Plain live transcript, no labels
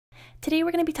Today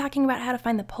we're going to be talking about how to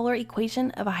find the polar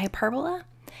equation of a hyperbola.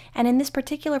 And in this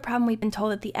particular problem, we've been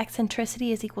told that the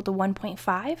eccentricity is equal to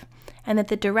 1.5 and that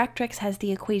the directrix has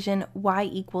the equation y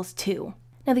equals 2.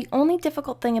 Now the only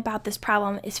difficult thing about this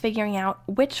problem is figuring out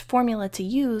which formula to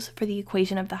use for the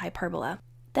equation of the hyperbola.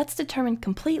 That's determined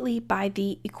completely by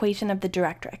the equation of the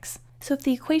directrix. So if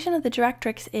the equation of the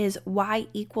directrix is y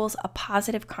equals a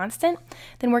positive constant,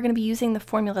 then we're going to be using the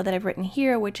formula that I've written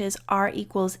here, which is r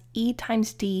equals e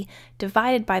times d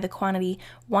divided by the quantity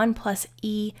 1 plus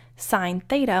e sine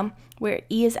theta, where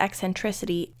e is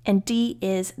eccentricity and d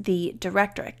is the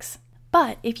directrix.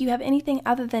 But if you have anything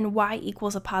other than y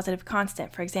equals a positive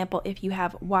constant, for example, if you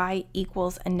have y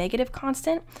equals a negative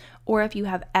constant, or if you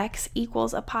have x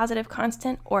equals a positive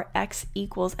constant, or x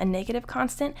equals a negative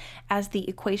constant as the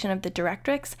equation of the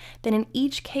directrix, then in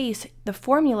each case, the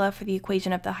formula for the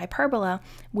equation of the hyperbola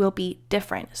will be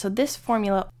different. So this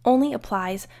formula only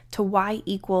applies to y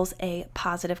equals a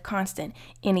positive constant.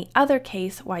 In the other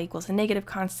case, y equals a negative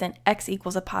constant, x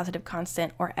equals a positive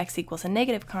constant, or x equals a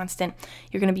negative constant,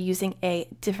 you're going to be using a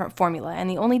different formula. And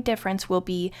the only difference will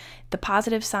be the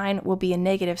positive sign will be a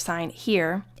negative sign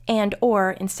here, and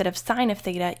or instead of sine of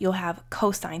theta, you'll have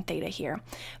cosine theta here.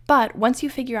 But once you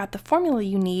figure out the formula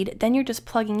you need, then you're just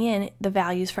plugging in the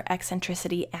values for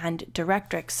eccentricity and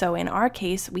directrix. So in our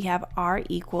case, we have r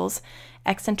equals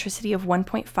eccentricity of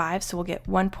 1.5, so we'll get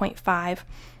 1.5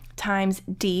 times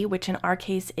d, which in our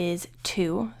case is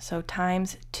 2, so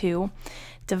times 2,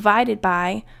 divided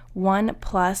by 1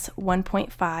 plus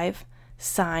 1.5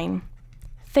 sine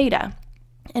theta.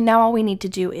 And now all we need to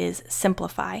do is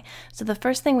simplify. So the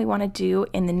first thing we want to do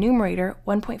in the numerator,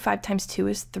 1.5 times 2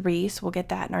 is 3, so we'll get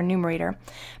that in our numerator.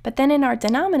 But then in our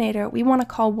denominator, we want to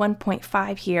call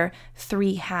 1.5 here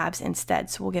 3 halves instead.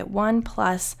 So we'll get 1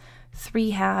 plus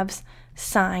 3 halves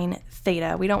sine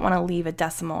theta. We don't want to leave a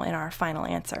decimal in our final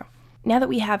answer. Now that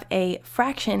we have a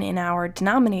fraction in our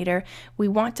denominator, we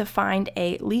want to find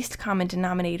a least common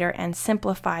denominator and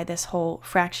simplify this whole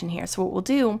fraction here. So what we'll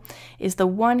do is the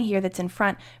 1 here that's in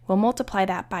front, we'll multiply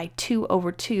that by 2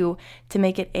 over 2 to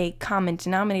make it a common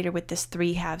denominator with this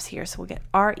 3 halves here. So we'll get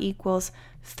r equals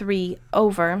 3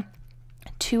 over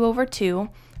 2 over 2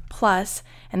 plus,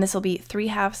 and this will be 3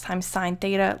 halves times sine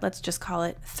theta. Let's just call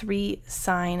it 3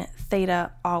 sine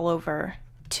theta all over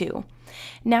 2.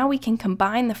 Now we can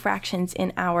combine the fractions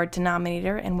in our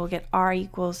denominator and we'll get r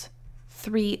equals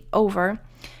 3 over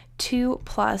 2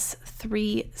 plus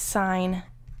 3 sine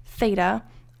theta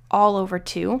all over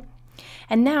 2.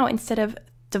 And now instead of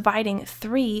dividing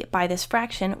 3 by this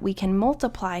fraction, we can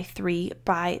multiply 3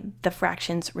 by the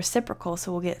fraction's reciprocal.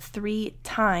 So we'll get 3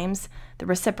 times the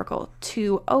reciprocal,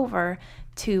 2 over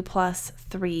 2 plus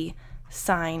 3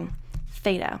 sine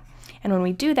theta. And when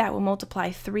we do that, we'll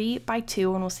multiply 3 by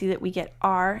 2, and we'll see that we get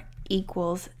r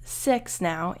equals 6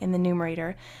 now in the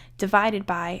numerator, divided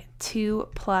by 2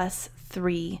 plus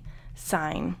 3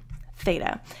 sine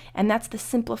theta. And that's the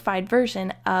simplified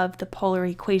version of the polar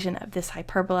equation of this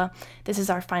hyperbola. This is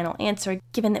our final answer,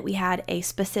 given that we had a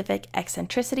specific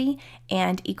eccentricity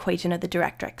and equation of the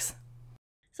directrix.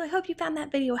 So I hope you found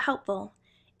that video helpful.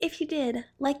 If you did,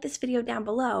 like this video down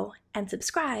below and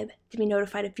subscribe to be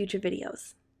notified of future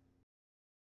videos.